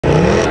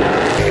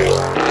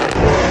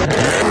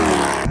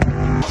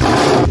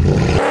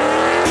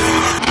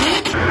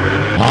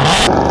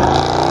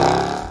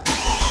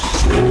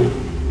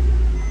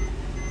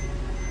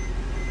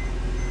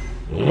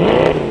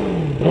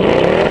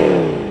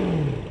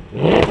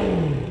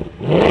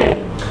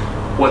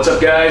What's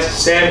up guys,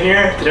 Sam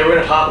here. Today we're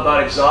going to talk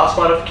about exhaust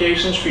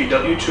modifications for your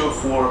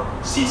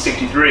W204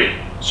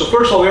 C63. So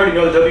first of all, we already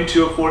know the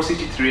W204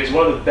 C63 is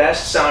one of the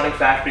best sounding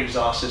factory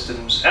exhaust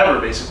systems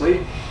ever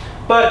basically,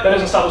 but that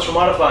doesn't stop us from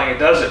modifying it,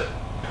 does it?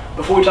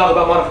 Before we talk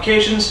about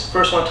modifications,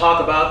 first I want to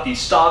talk about the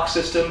stock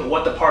system,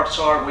 what the parts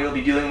are, what you'll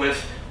be dealing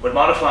with when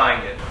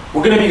modifying it.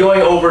 We're going to be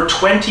going over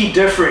 20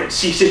 different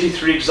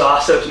C63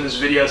 exhaust setups in this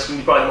video. It's going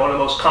to be probably one of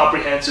the most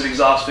comprehensive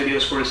exhaust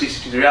videos for the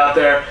C63 out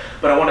there.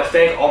 But I want to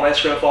thank all my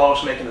Instagram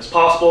followers for making this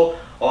possible.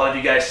 A lot of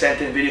you guys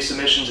sent in video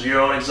submissions of your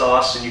own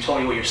exhausts and you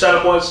told me what your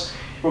setup was.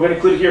 We're going to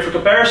include it here for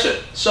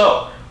comparison.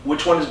 So,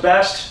 which one is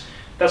best?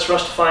 That's for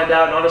us to find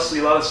out. And honestly,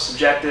 a lot of this is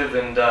subjective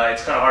and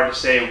it's kind of hard to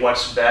say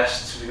what's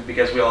best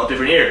because we all have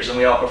different ears and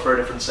we all prefer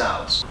different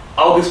sounds.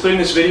 I'll be splitting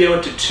this video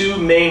into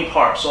two main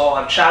parts. So I'll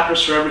have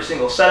chapters for every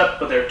single setup,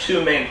 but there are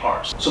two main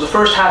parts. So the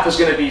first half is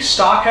going to be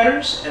stock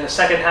headers, and the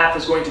second half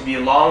is going to be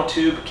long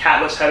tube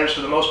catless headers for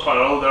the most part,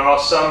 although there are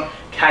some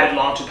catted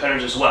long tube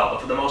headers as well,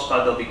 but for the most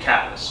part they'll be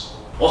catless.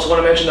 Also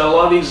want to mention that a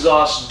lot of the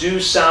exhausts do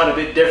sound a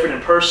bit different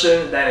in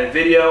person than in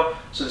video,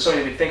 so there's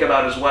something to think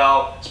about as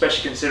well,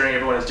 especially considering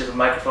everyone has different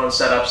microphone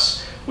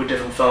setups with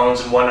different phones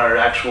and one are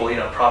actual,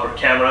 proper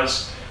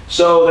cameras.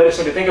 So that is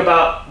something to think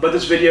about, but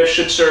this video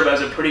should serve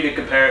as a pretty good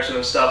comparison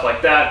and stuff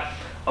like that.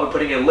 I'll be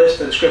putting a list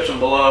in the description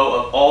below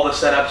of all the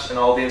setups and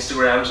all the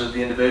Instagrams of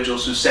the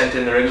individuals who sent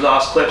in their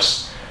exhaust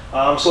clips.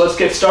 So let's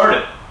get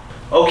started.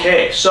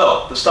 Okay,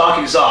 so the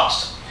stock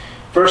exhaust.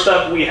 First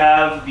up we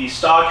have the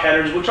stock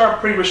headers, which are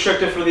pretty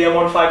restrictive for the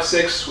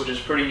M156, which is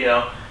pretty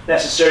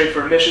necessary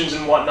for emissions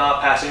and whatnot,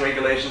 passing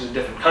regulations in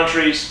different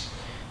countries.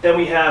 Then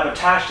we have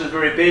attached to the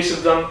very base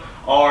of them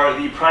are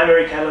the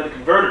primary catalytic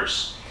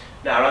converters.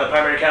 Now, around the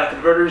primary catalytic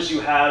converters,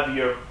 you have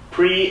your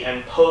pre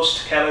and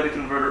post catalytic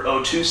converter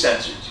O2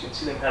 sensors. You can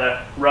see them kind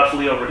of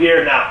roughly over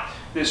here. Now,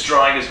 this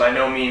drawing is by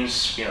no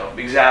means,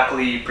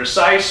 exactly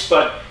precise,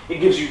 but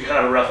it gives you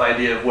kind of a rough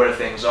idea of where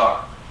things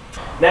are.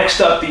 Next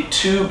up, the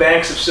two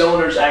banks of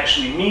cylinders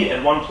actually meet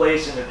at one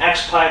place in an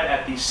X-pipe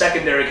at the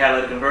secondary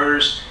catalytic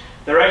converters.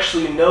 There are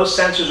actually no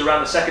sensors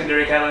around the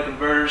secondary catalytic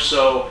converters,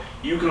 so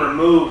you can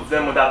remove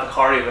them without the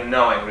car even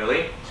knowing,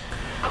 really.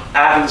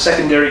 After the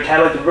secondary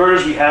catalytic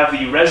converters, we have the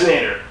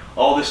resonator.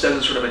 All this does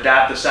is sort of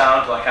adapt the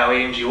sound to like how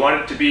AMG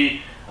wanted it to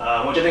be,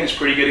 which I think is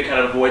pretty good. It kind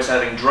of avoids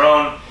having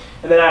drone.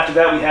 And then after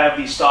that, we have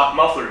the stock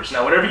mufflers.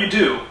 Now, whatever you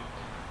do,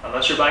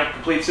 unless you're buying a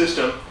complete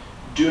system,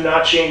 do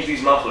not change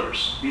these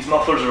mufflers. These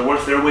mufflers are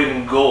worth their weight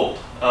in gold.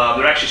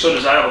 They're actually so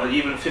desirable that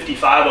even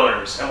 55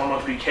 owners,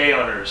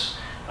 M113K owners,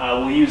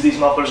 will use these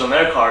mufflers on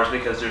their cars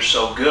because they're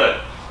so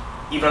good.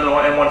 Even on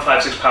the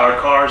M156 powered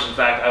cars, in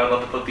fact, I would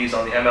love to put these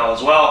on the ML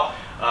as well.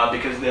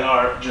 Because they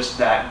are just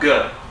that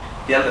good.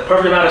 You have the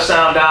perfect amount of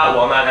sound out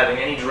while not having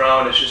any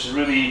drone. It's just a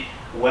really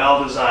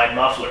well-designed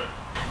muffler.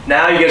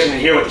 Now you guys are going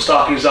to hear what the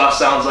stock exhaust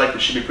sounds like.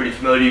 This should be pretty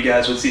familiar to you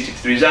guys with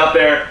C63s out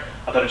there.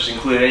 I thought I'd just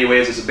include it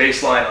anyways as a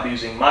baseline. I'll be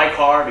using my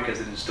car because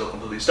it is still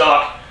completely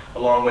stock,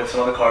 along with some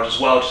other cars as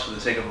well, just for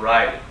the sake of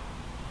variety.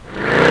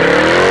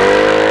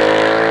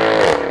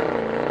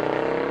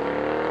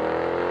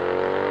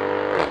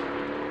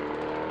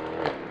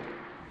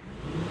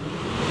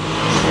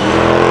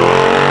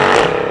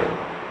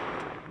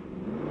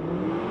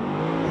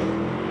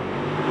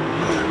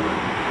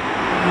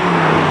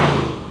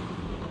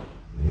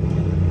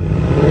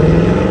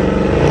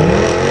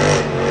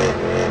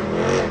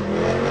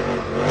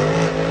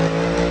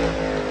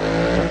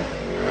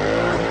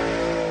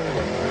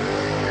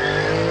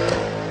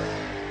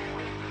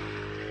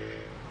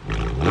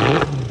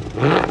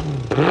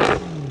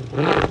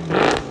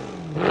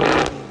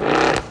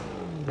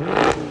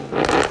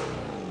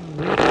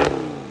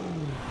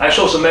 I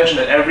should also mention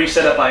that every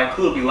setup I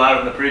include will be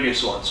louder than the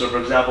previous one. So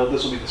for example,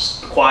 this will be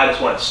the quietest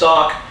one in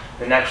stock,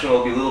 the next one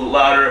will be a little bit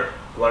louder,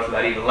 the one for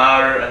that even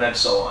louder, and then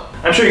so on.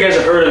 I'm sure you guys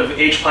have heard of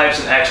H-pipes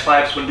and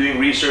X-pipes when doing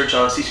research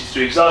on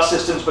C63 exhaust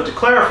systems, but to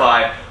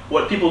clarify,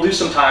 what people do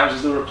sometimes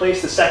is they'll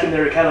replace the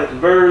secondary catalytic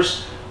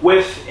converters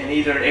with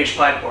either an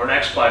H-pipe or an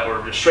X-pipe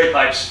or just straight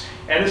pipes,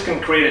 and this can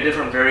create a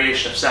different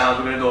variation of sounds.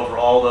 We're going to go over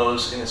all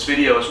those in this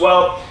video as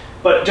well.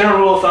 But general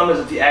rule of thumb is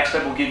that the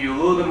X-pipe will give you a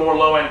little bit more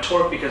low-end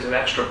torque because of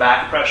extra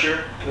back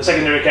pressure. The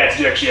secondary cats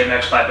do actually have an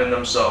X-pipe in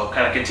them, so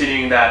kind of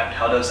continuing that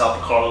does help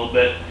the car a little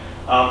bit.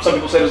 Some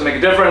people say it doesn't make a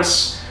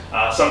difference.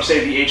 Some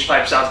say the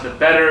H-pipe sounds a bit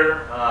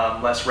better,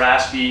 less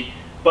raspy,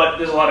 but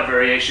there's a lot of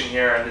variation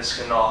here, and this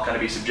can all kind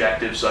of be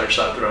subjective, so I just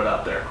thought I'd throw it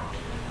out there.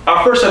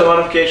 Our first set of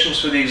modifications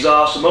for the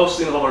exhaust, so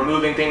mostly involve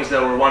removing things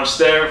that were once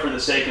there for the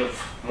sake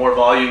of more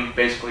volume.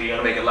 Basically, you're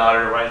going to make it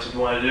louder, right? That's what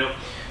you want to do.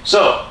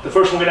 So, the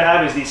first one we're going to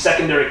have is the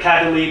secondary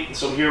cat delete.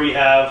 So here we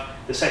have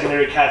the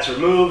secondary cats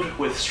removed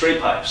with straight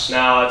pipes.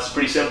 Now, it's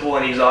pretty simple.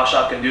 Any exhaust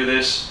shop can do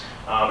this,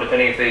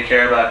 depending if they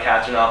care about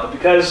cats or not. But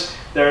because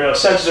there are no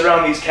sensors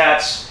around these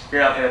cats,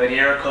 you're not going to have any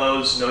air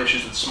codes, no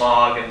issues with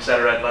smog,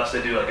 etc. unless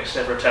they do like a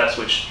sniffer test,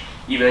 which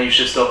even then you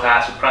should still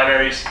pass with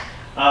primaries.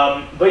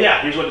 But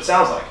yeah, here's what it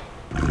sounds like.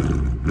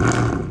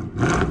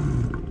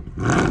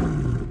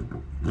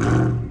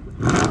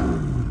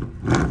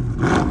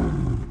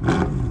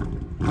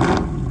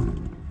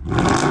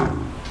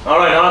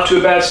 to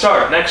a bad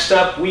start. Next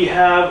up, we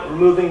have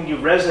removing your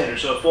resonator.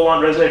 So a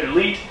full-on resonator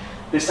delete.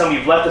 This time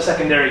we've left the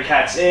secondary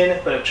cats in,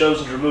 but have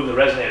chosen to remove the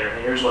resonator.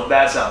 And here's what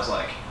that sounds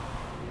like.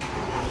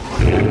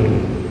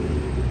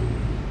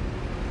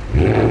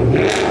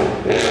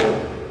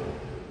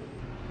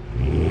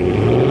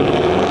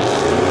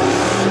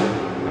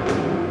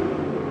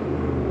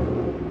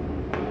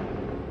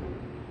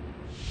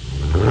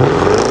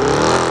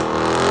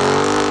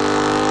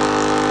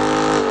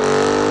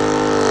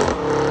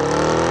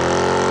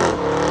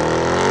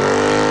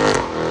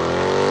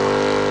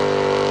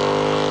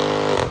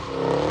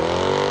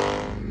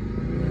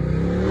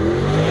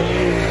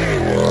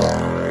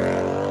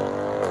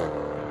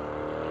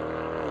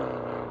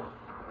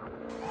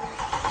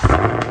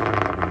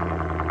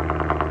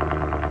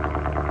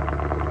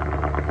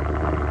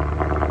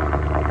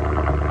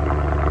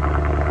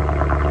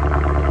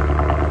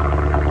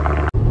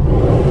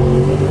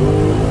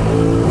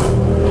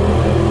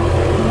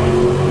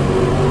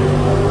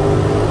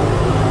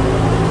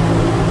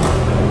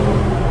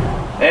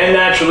 And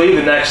naturally,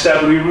 the next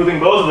step would be removing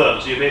both of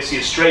those. You basically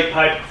a straight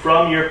pipe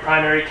from your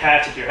primary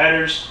cats with your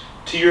headers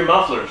to your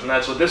mufflers, and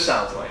that's what this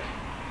sounds like.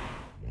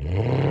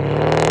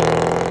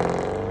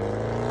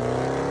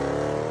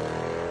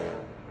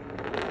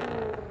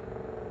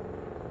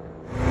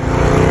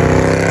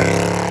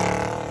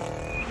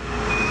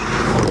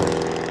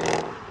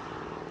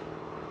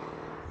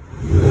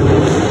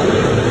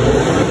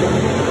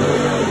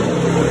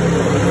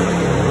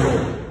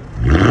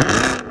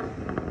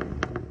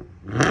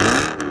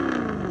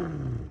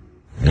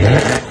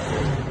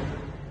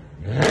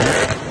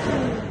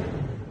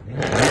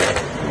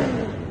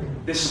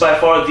 This is by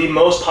far the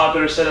most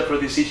popular setup for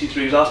the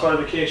C63 exhaust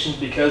modifications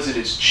because it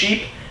is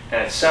cheap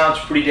and it sounds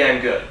pretty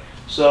damn good.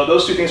 So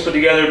those two things put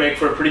together make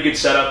for a pretty good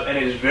setup, and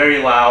it is very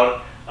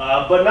loud,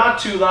 but not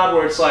too loud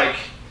where it's like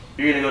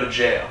you're going to go to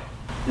jail.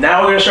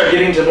 Now we're going to start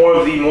getting to more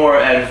of the more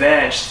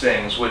advanced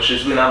things, which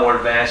is really not more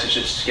advanced, it's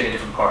just getting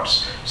different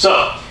parts.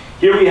 So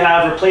here we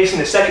have replacing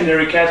the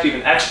secondary cats. We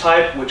have an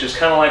X-pipe, which is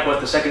kind of like what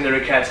the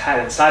secondary cats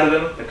had inside of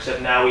them,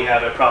 except now we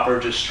have a proper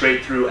just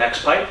straight through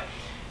X-pipe.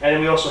 And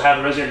then we also have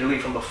the resonator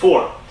delete from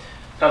before.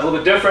 Sounds a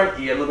little bit different.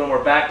 You get a little bit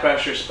more back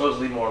pressure,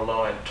 supposedly more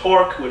low-end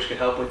torque, which can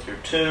help with your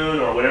tune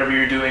or whatever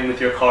you're doing with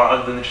your car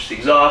other than just the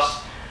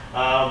exhaust.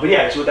 But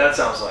yeah, that's what that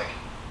sounds like.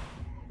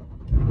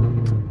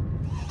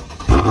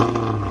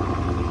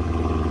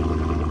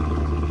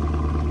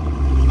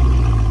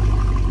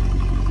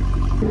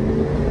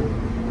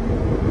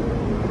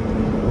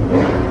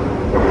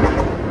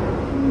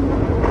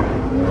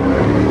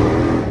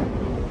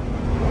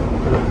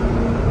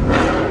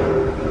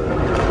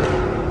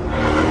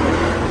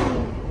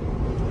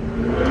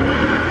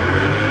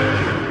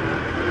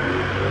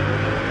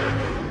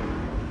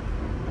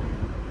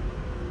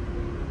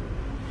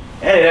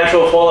 And a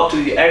natural follow-up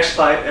to the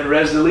X-pipe and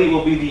res delete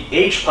will be the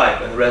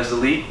H-pipe and res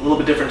delete. A little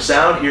bit different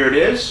sound. Here it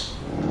is.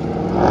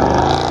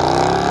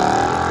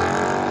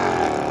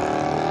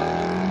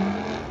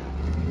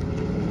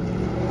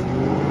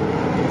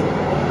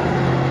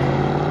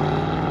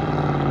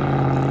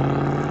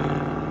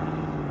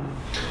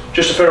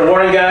 Just a fair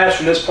warning, guys,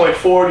 from this point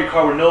forward, your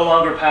car will no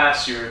longer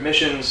pass your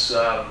emissions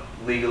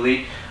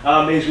legally.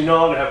 Means we no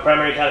longer have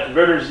primary cat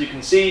converters, as you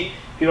can see.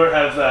 If you don't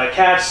have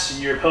cats,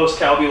 your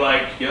post-cat will be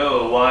like,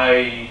 yo,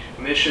 why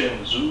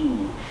emissions,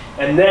 ooh.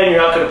 And then you're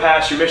not going to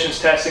pass your emissions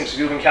testing, so if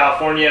you live in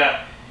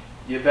California,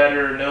 you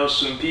better know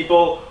some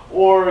people,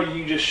 or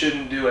you just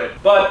shouldn't do it.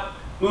 But,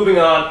 moving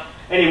on,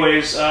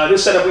 anyways,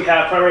 this setup we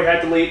have primary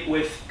cat delete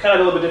with kind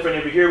of a little bit different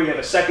over here. We have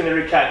a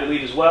secondary cat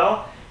delete as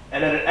well,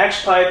 and then an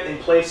X-pipe in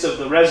place of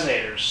the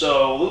resonator.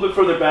 So a little bit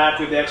further back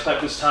with the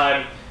X-pipe this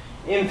time.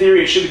 In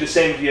theory, it should be the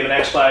same if you have an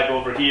X-pipe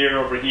over here,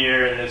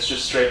 and it's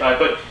just a straight pipe,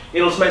 but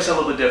it'll make sound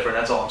a little bit different,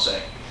 that's all I'm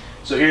saying.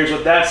 So here's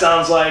what that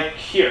sounds like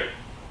here.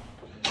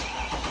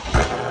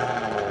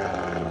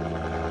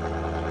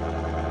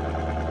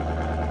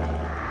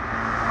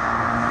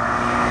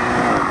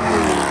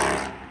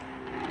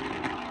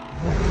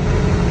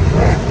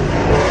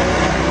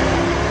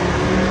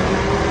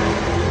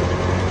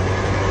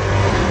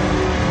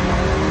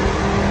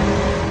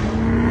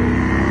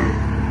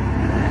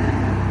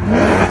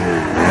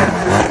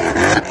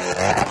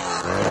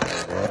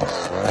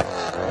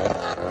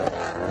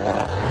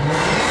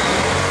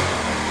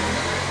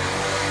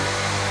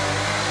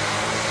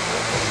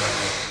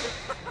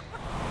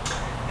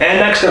 And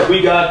next up,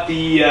 we got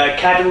the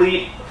cat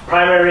delete,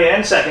 primary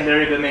and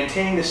secondary, but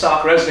maintaining the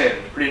stock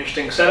resonator. Pretty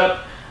interesting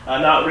setup.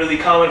 Not really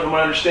common from what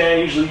I understand.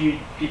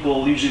 Usually,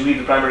 people leave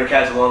the primary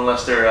cats alone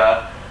unless they're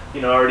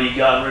already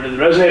gotten rid of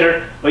the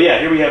resonator. But yeah,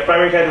 here we have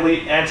primary cat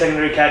delete and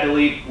secondary cat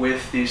delete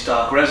with the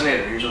stock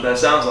resonator. Here's what that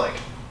sounds like.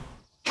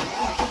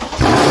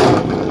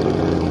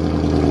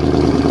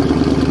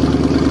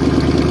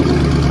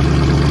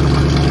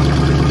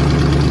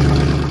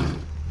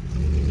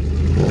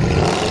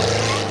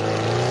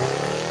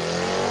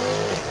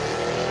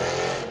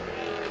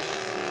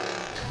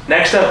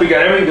 Next up, we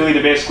got everything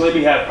deleted basically.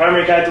 We have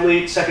primary cat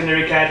delete,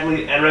 secondary cat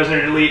delete, and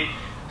resonator delete.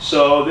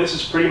 So this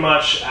is pretty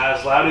much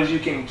as loud as you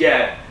can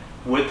get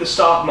with the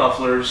stock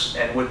mufflers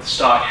and with the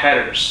stock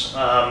headers.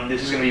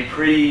 This is going to be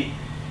pretty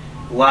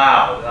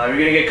loud. You're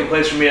going to get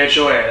complaints from me at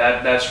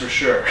HOA, that's for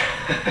sure.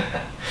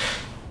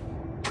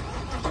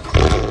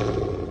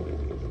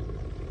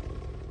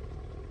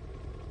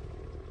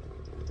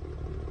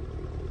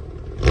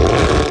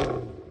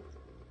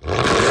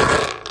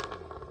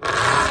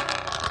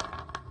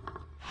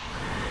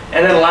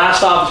 And then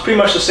last off, it's pretty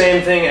much the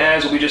same thing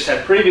as what we just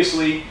had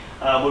previously,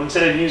 but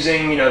instead of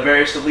using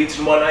various deletes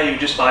and whatnot, you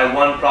just buy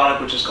one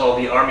product, which is called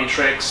the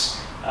Armytrix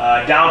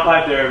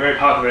Downpipe. They're a very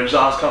popular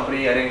exhaust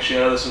company. I didn't actually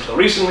know this until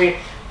recently,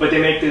 but they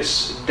make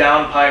this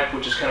downpipe,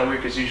 which is kind of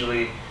weird because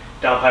usually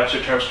downpipes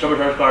are terms for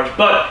turbocharged cars.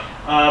 But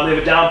they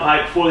have a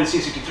downpipe for the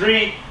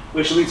C63,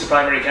 which deletes the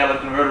primary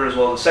catalytic converter as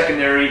well as the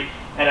secondary,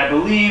 and I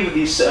believe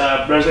the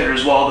resonator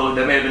as well, though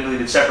they may have been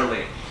deleted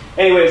separately.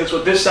 Anyways, that's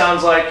what this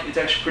sounds like. It's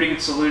actually a pretty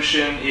good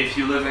solution if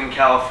you live in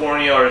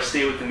California or a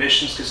state with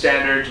emissions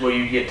standards where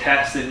you get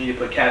tested and you need to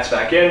put cats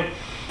back in,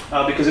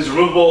 because it's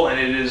removable and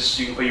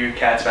you can put your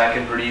cats back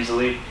in pretty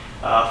easily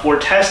for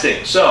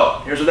testing.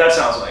 So here's what that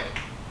sounds like.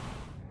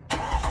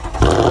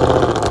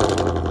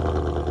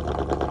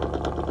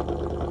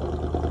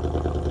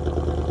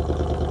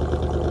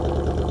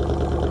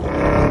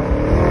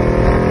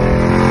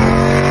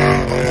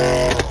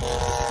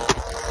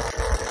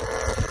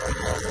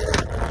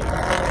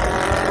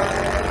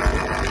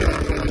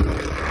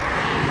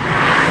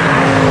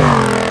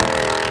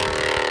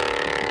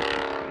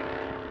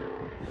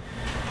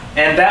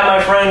 And that,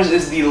 my friends,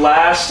 is the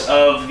last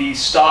of the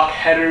stock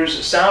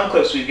headers sound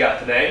clips we've got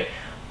today.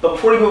 But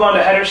before we move on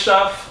to header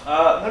stuff,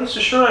 notice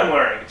the shirt I'm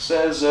wearing. It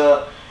says,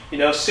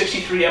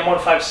 63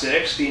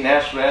 M156, the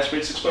naturally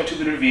aspirated 6.2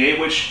 liter V8,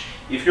 which,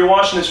 if you're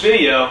watching this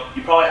video,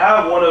 you probably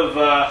have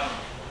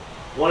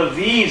one of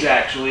these,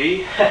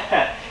 actually.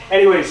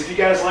 Anyways, if you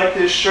guys like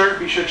this shirt,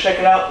 be sure to check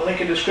it out.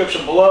 Link in the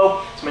description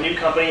below. It's my new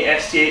company,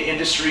 STA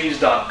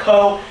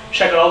Industries.co.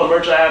 Check out all the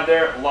merch I have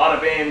there. A lot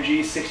of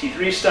AMG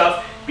 63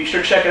 stuff. Be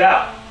sure to check it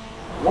out.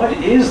 What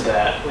is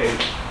that? Wait.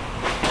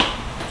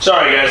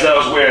 Sorry guys, that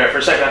was weird. For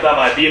a second I thought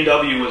my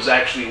BMW was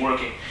actually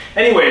working.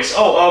 Anyways,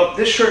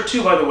 this shirt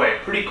too, by the way.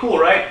 Pretty cool,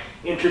 right?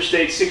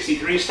 Interstate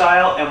 63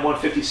 style,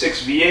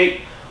 M156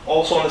 V8.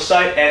 Also on the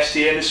site,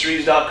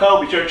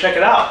 STAindustries.co. Be sure to check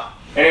it out.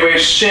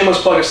 Anyways,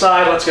 shameless plug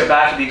aside, let's get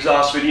back to the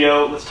exhaust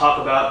video. Let's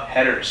talk about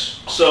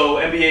headers. So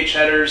MBH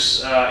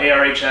headers,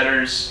 ARH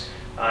headers,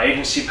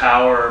 Agency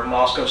Power,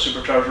 Moscow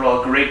Supercharger are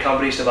all great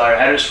companies to buy our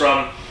headers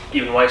from.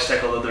 Even Weiss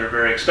Tech, although they're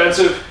very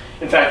expensive.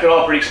 In fact, they're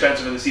all pretty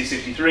expensive in the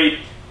C63,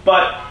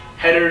 but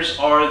headers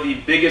are the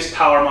biggest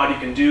power mod you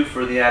can do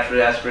for the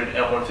naturally aspirated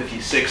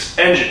M156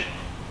 engine.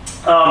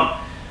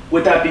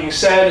 With that being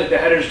said, the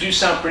headers do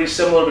sound pretty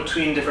similar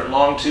between different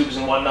long tubes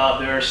and whatnot.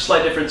 There are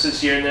slight differences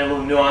here and there,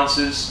 little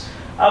nuances.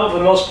 But for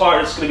the most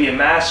part, it's going to be a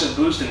massive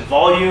boost in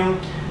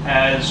volume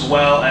as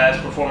well as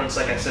performance,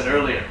 like I said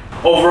earlier.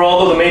 Overall,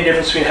 though, the main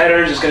difference between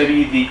headers is going to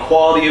be the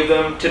quality of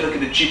them.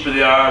 Typically, the cheaper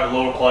they are, the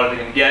lower quality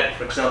they're going to get.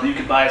 For example, you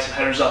could buy some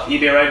headers off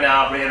eBay right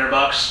now for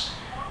 $800.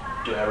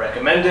 Do I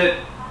recommend it?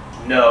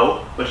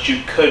 No, but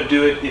you could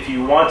do it if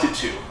you wanted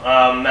to.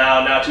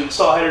 Now to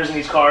install headers in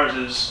these cars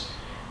is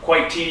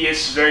quite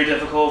tedious, very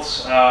difficult.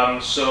 So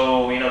it's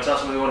not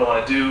something you would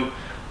want to do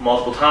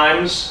multiple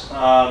times.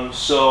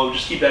 So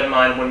just keep that in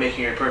mind when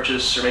making your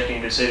purchase or making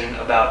your decision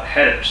about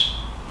headers.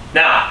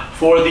 Now,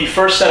 for the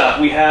first setup,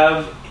 we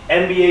have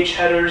MBH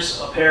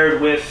headers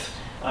paired with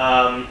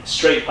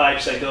straight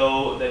pipes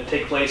that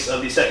take place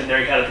of the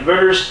secondary catalytic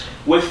converters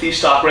with the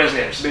stock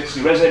resonators. So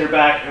basically resonator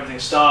back,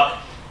 everything's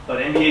stock,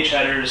 but MBH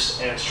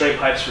headers and straight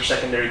pipes for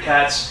secondary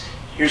cats.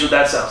 Here's what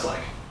that sounds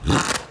like.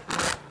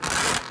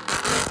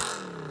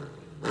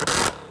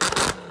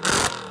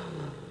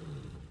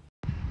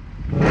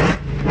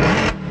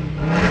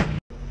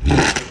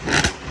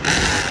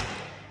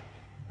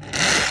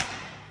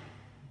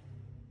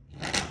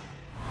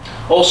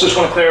 Also, just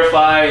want to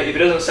clarify, if it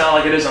doesn't sound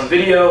like it is on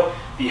video,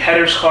 the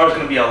headers car is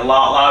going to be a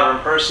lot louder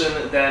in person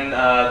than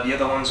the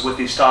other ones with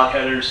the stock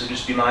headers, so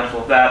just be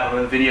mindful of that.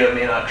 On the video, it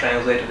may not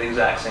translate to the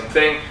exact same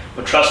thing,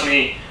 but trust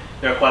me,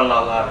 they're quite a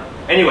lot louder.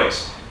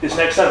 Anyways, this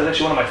next up is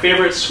actually one of my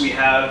favorites. We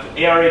have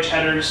ARH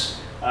headers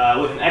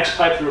with an X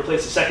pipe to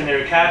replace the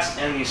secondary cats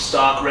and the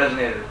stock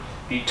resonator.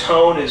 The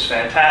tone is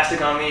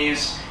fantastic on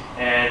these,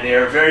 and they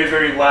are very,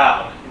 very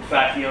loud. In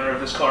fact, the owner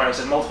of this car has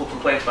had multiple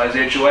complaints by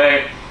his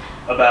HOA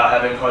about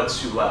having a car that's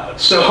too loud.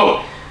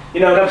 So,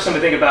 that's something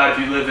to think about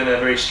if you live in a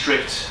very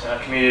strict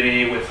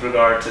community with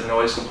regard to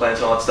noise complaints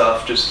and all that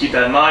stuff. Just keep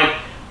that in mind.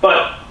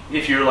 But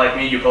if you're like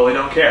me, you probably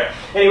don't care.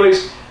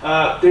 Anyways,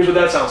 here's what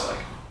that sounds like.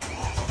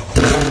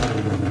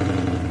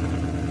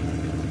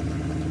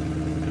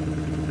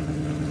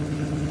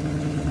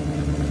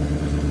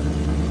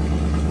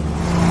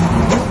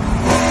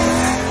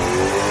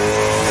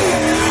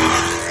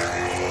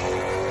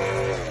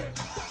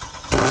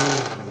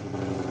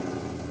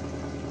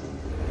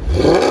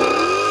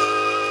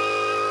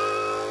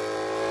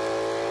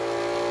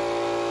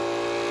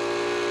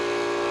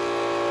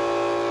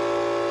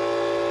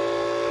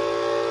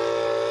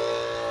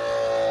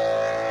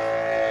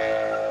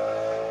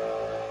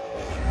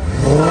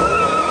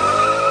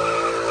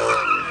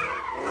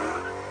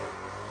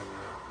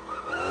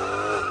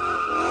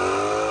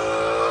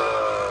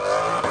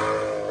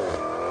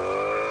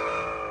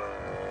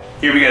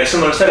 Here we got a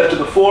similar setup to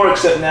before,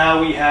 except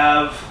now we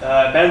have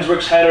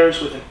Benzworks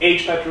headers with an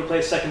H pipe to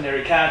replace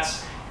secondary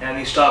cats, and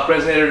the stock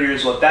resonator.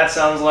 Here's what that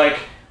sounds like.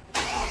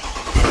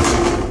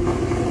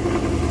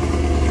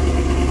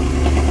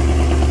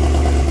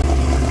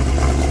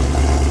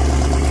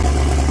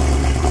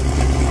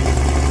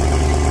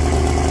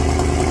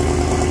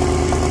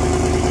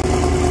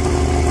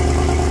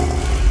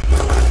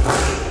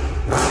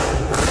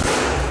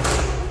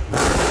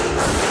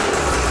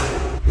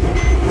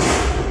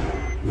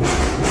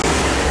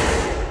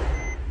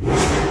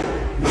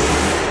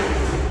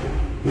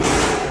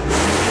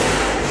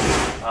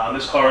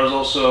 This car is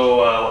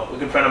also a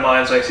good friend of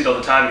mine, so I see it all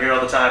the time, hear it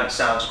all the time. It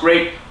sounds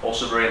great,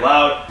 also very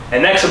loud.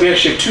 And next up, we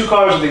actually have two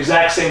cars with the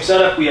exact same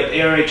setup. We have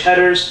ARH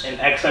headers and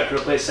X-pipe to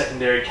replace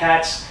secondary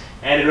cats,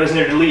 and a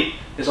Resonator Delete.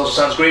 This also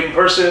sounds great in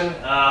person,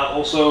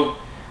 also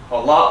a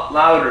lot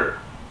louder,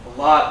 a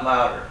lot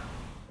louder.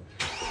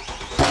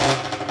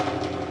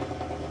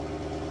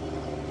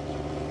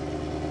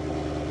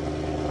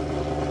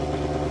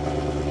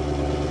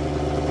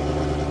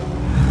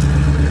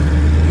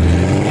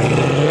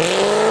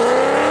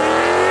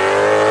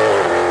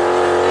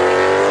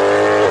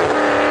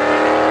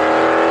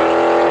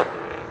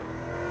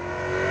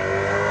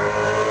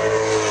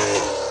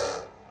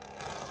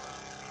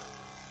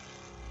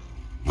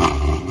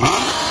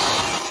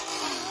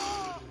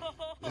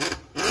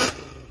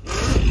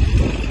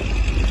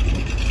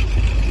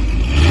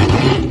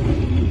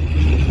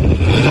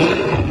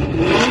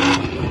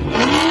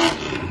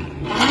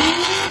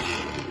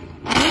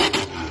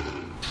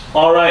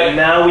 Alright, and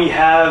now we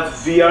have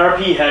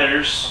VRP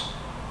headers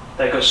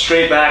that go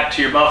straight back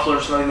to your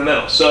mufflers, nothing in the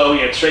middle. So we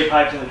have straight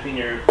pipes in between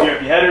your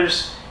VRP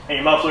headers and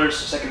your mufflers,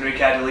 secondary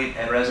cat delete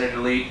and resonator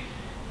delete.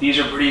 These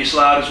are pretty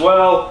loud as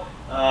well.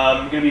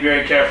 You're going to be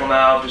very careful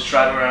now, just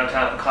driving around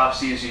town, if the cop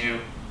sees you,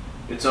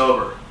 it's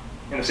over.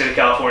 In the state of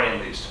California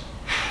at least.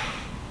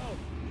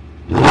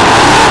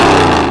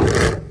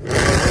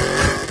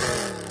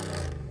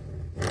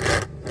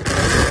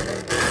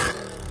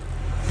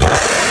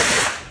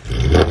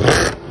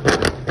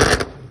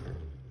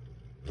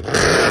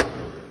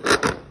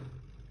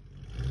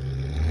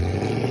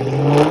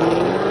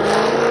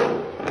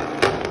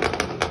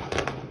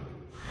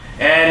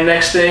 And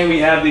next thing, we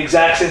have the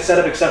exact same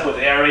setup except with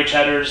ARH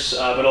headers,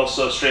 but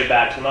also straight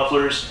back to the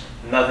mufflers,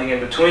 nothing in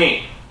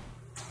between.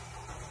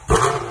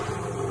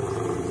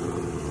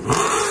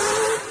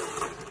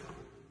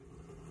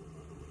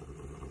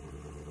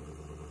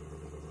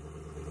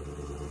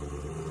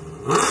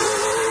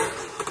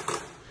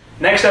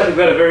 Next up, we've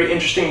got a very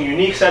interesting and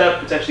unique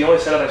setup. It's actually the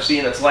only setup I've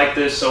seen that's like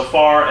this so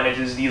far, and it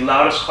is the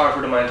loudest car I've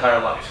heard in my entire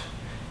life.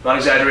 Not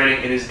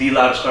exaggerating, it is the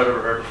loudest car I've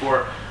ever heard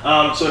before.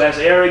 So it has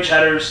ARH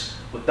headers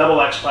with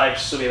double X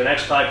pipes. So we have an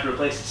X pipe to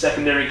replace the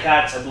secondary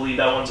cats. I believe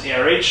that one's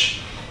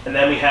ARH. And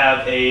then we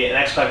have an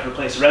X pipe to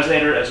replace the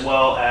resonator, as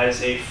well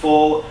as a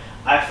full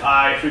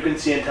FI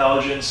frequency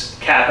intelligence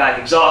catback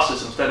exhaust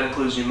system. So that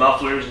includes new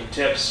mufflers, new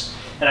tips,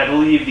 and I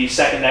believe the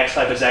second X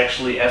pipe is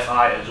actually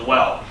FI as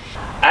well.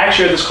 I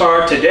actually had this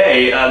car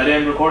today that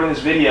I'm recording this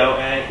video,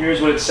 and here's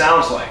what it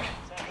sounds like.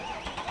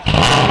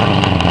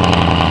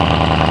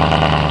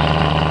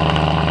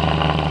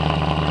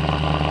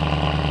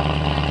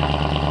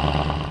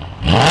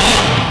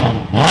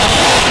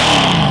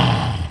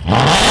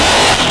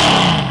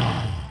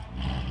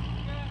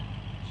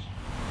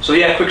 So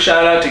yeah, quick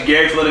shout out to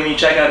Gary for letting me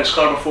check out his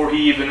car before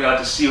he even got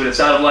to see what it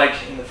sounded like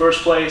in the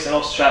first place, and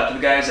also shout out to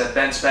the guys at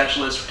Ben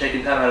Specialist for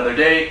taking time out of their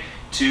day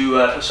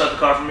to start the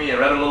car for me and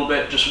rev it a little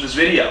bit just for this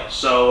video.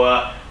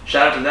 So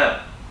shout out to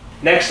them.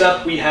 Next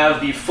up, we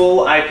have the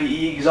full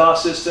IPE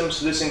exhaust system.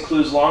 So this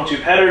includes long tube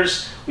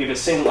headers. We have a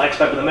single X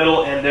pipe in the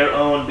middle and their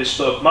own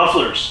bespoke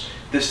mufflers.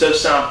 This does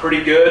sound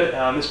pretty good.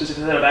 This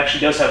specific setup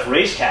actually does have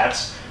race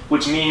cats,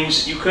 which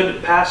means you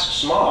could pass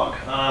smog,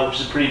 which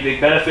is a pretty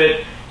big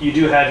benefit. You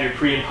do have your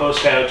pre and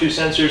post Cat O2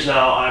 sensors.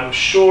 Now, I'm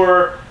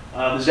sure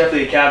there's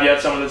definitely a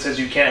caveat somewhere that says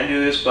you can't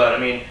do this, but I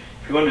mean,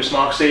 if you're going to a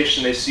smog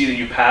station and they see that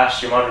you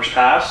pass, your monitors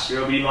pass,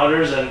 your OBD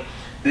monitors, and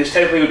this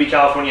technically would be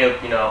California,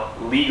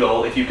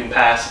 legal if you can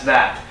pass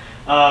that.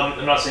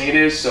 I'm not saying it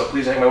is, so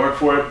please don't take my word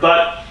for it,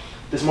 but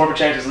there's more of a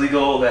chance it's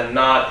legal than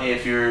not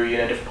if you're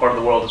in a different part of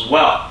the world as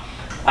well.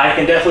 I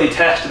can definitely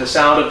attest to the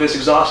sound of this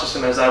exhaust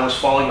system as I was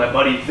following my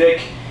buddy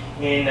Vic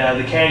in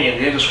the canyon,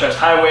 the Angels Crest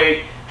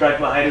Highway,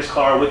 driving behind his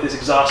car with this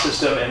exhaust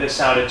system, and this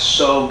sounded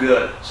so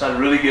good. It sounded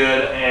really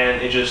good,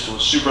 and it just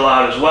was super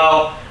loud as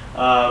well.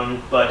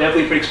 But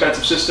definitely a pretty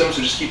expensive system,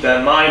 so just keep that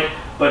in mind,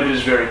 but it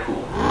is very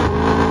cool.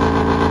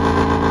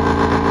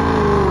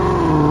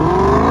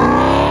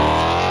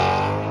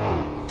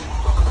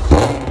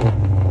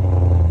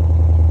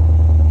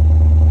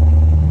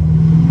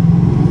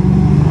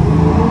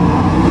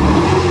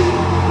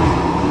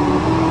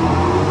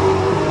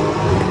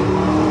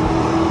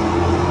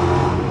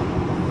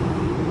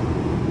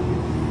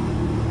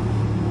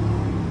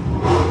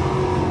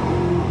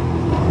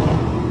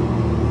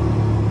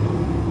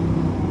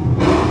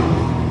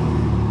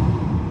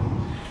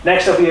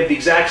 Next up, we have the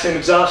exact same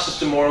exhaust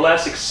system, more or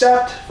less,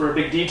 except for a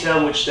big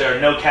detail, which there are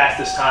no cats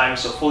this time,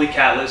 so fully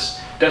catless.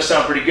 Does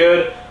sound pretty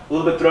good, a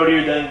little bit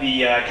throatier than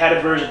the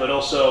catted version, but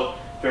also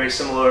very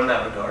similar in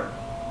that regard.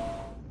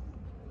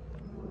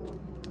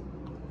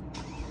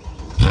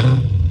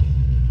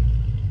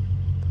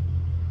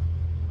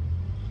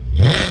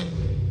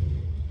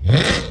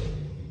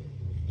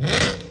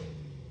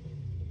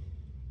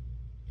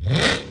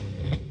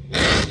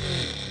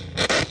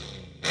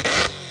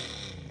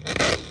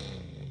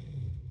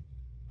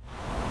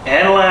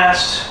 And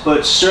last,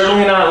 but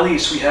certainly not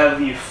least, we have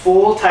the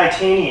full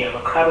titanium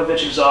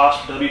Akrapovic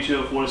exhaust for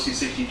W204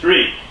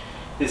 C63.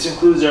 This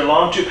includes their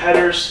long tube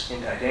headers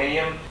in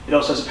titanium. It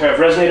also has a pair of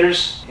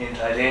resonators in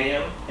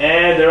titanium,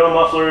 and their own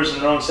mufflers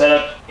and their own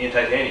setup in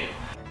titanium.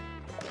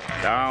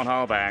 Don't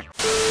hold back.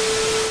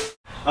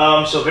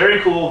 So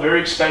very cool,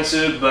 very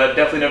expensive, but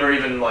definitely never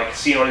even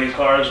seen one of these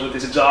cars with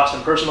this exhaust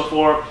in person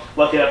before.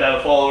 Lucky enough to have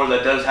a follower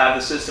that does have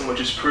the system, which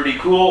is pretty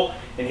cool.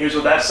 And here's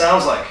what that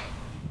sounds like.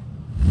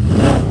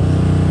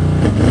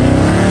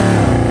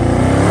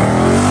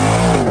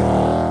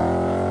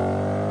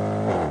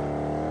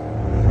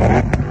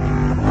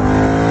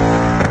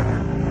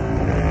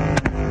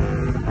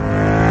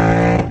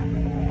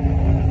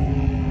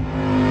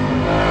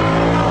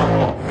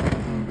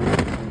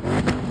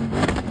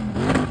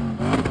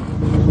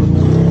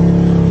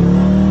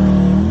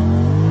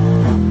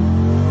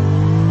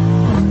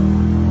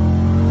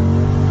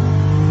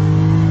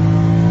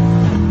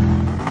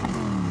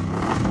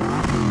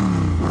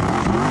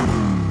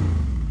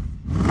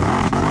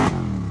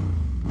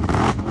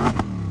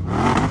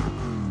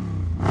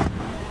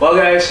 Well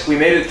guys, we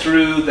made it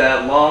through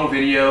that long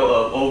video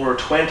of over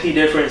 20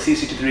 different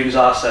C63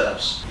 exhaust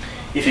setups.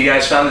 If you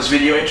guys found this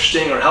video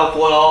interesting or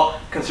helpful at all,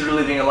 consider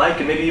leaving a like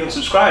and maybe even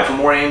subscribe for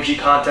more AMG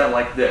content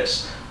like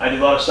this. I do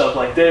a lot of stuff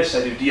like this.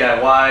 I do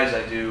DIYs,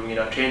 I do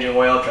changing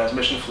oil,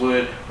 transmission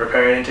fluid,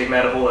 repairing intake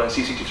manifold and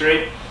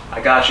C63.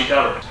 I got you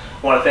covered.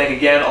 I want to thank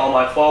again all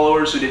my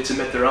followers who did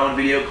submit their own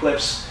video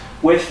clips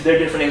with their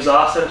different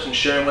exhaust setups and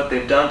sharing what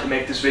they've done to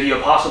make this video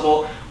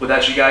possible.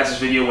 Without you guys, this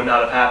video would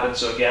not have happened.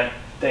 So again,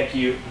 thank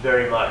you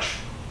very much.